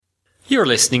You're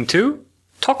listening to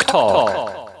Talk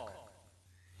Talk.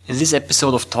 In this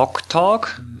episode of Talk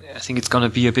Talk, I think it's going to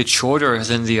be a bit shorter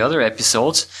than the other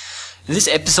episodes. In this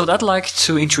episode, I'd like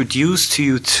to introduce to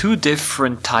you two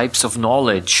different types of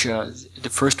knowledge. The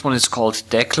first one is called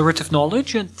declarative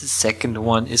knowledge, and the second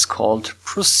one is called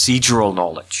procedural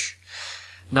knowledge.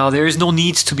 Now, there is no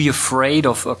need to be afraid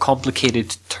of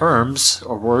complicated terms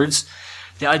or words.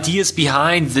 The ideas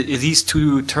behind these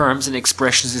two terms and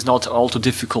expressions is not all too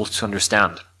difficult to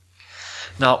understand.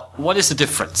 Now, what is the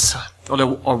difference?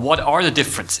 Or what are the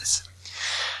differences?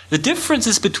 The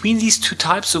differences between these two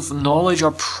types of knowledge are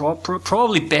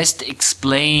probably best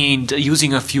explained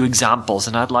using a few examples,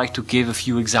 and I'd like to give a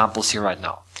few examples here right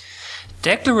now.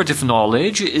 Declarative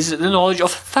knowledge is the knowledge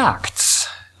of facts.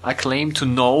 I claim to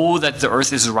know that the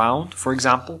earth is round, for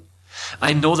example.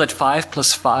 I know that 5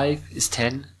 plus 5 is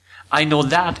 10. I know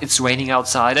that it's raining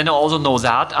outside, and I also know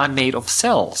that I'm made of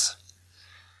cells.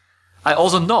 I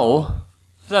also know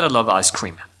that I love ice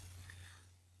cream.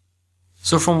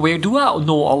 So from where do I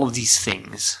know all of these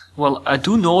things? Well, I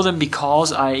do know them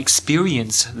because I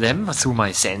experience them through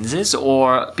my senses,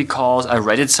 or because I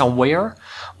read it somewhere,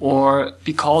 or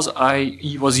because I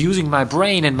was using my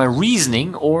brain and my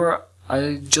reasoning, or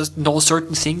I just know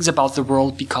certain things about the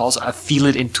world because I feel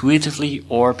it intuitively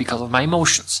or because of my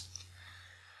emotions.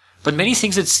 But many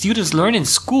things that students learn in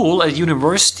school, at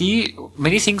university,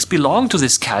 many things belong to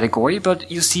this category,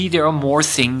 but you see there are more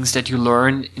things that you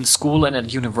learn in school and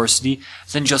at university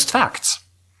than just facts.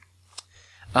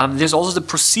 There's also the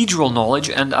procedural knowledge,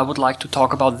 and I would like to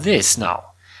talk about this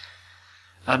now.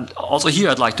 And also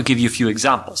here I'd like to give you a few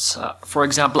examples. For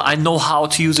example, I know how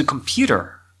to use a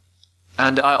computer,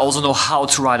 and I also know how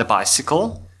to ride a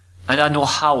bicycle, and I know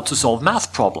how to solve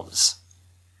math problems.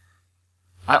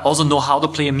 I also know how to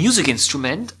play a music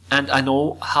instrument, and I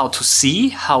know how to see,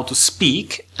 how to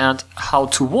speak, and how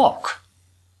to walk.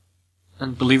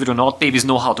 And believe it or not, babies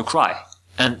know how to cry.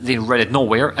 And they read it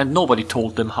nowhere, and nobody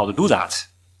told them how to do that.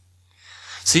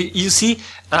 So you see,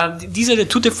 these are the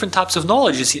two different types of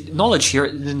knowledge here,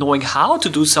 the knowing how to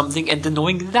do something and the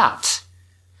knowing that.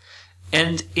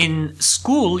 And in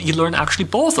school, you learn actually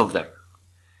both of them.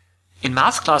 In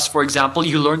math class, for example,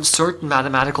 you learn certain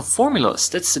mathematical formulas.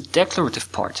 That's the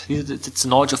declarative part. It's the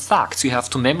knowledge of facts. You have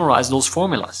to memorize those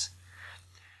formulas.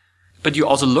 But you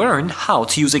also learn how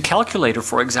to use a calculator,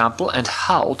 for example, and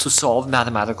how to solve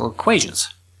mathematical equations.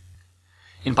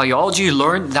 In biology, you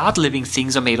learn that living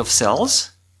things are made of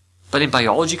cells. But in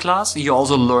biology class, you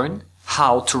also learn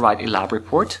how to write a lab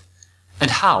report and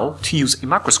how to use a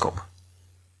microscope.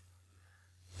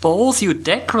 Both your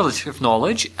declarative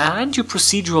knowledge and your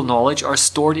procedural knowledge are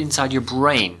stored inside your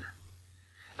brain.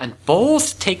 And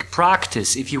both take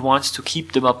practice if you want to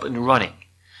keep them up and running.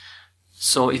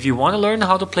 So if you want to learn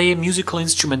how to play a musical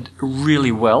instrument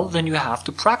really well, then you have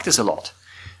to practice a lot.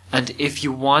 And if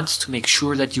you want to make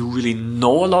sure that you really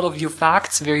know a lot of your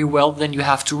facts very well, then you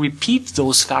have to repeat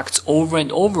those facts over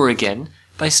and over again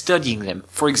by studying them.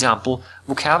 For example,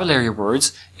 vocabulary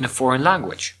words in a foreign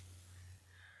language.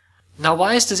 Now,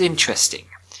 why is this interesting?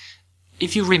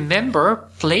 If you remember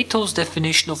Plato's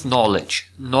definition of knowledge,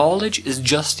 knowledge is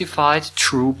justified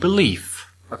true belief,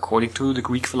 according to the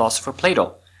Greek philosopher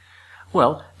Plato.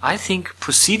 Well, I think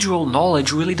procedural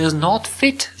knowledge really does not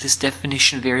fit this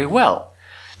definition very well,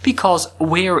 because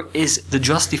where is the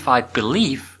justified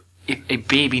belief if a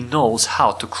baby knows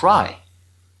how to cry?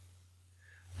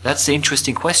 That's the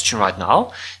interesting question right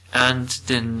now. And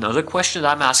the another question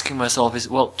that I'm asking myself is,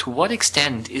 well, to what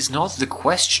extent is not the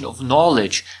question of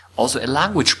knowledge also a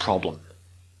language problem?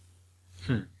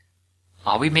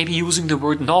 Are we maybe using the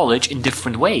word knowledge in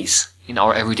different ways in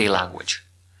our everyday language?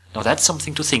 Now that's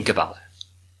something to think about.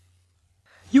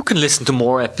 You can listen to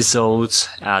more episodes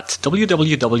at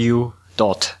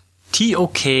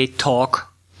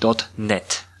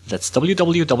www.toktalk.net. That's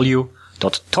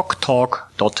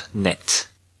www.talktalk.net.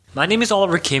 My name is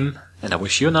Oliver Kim, and I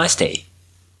wish you a nice day.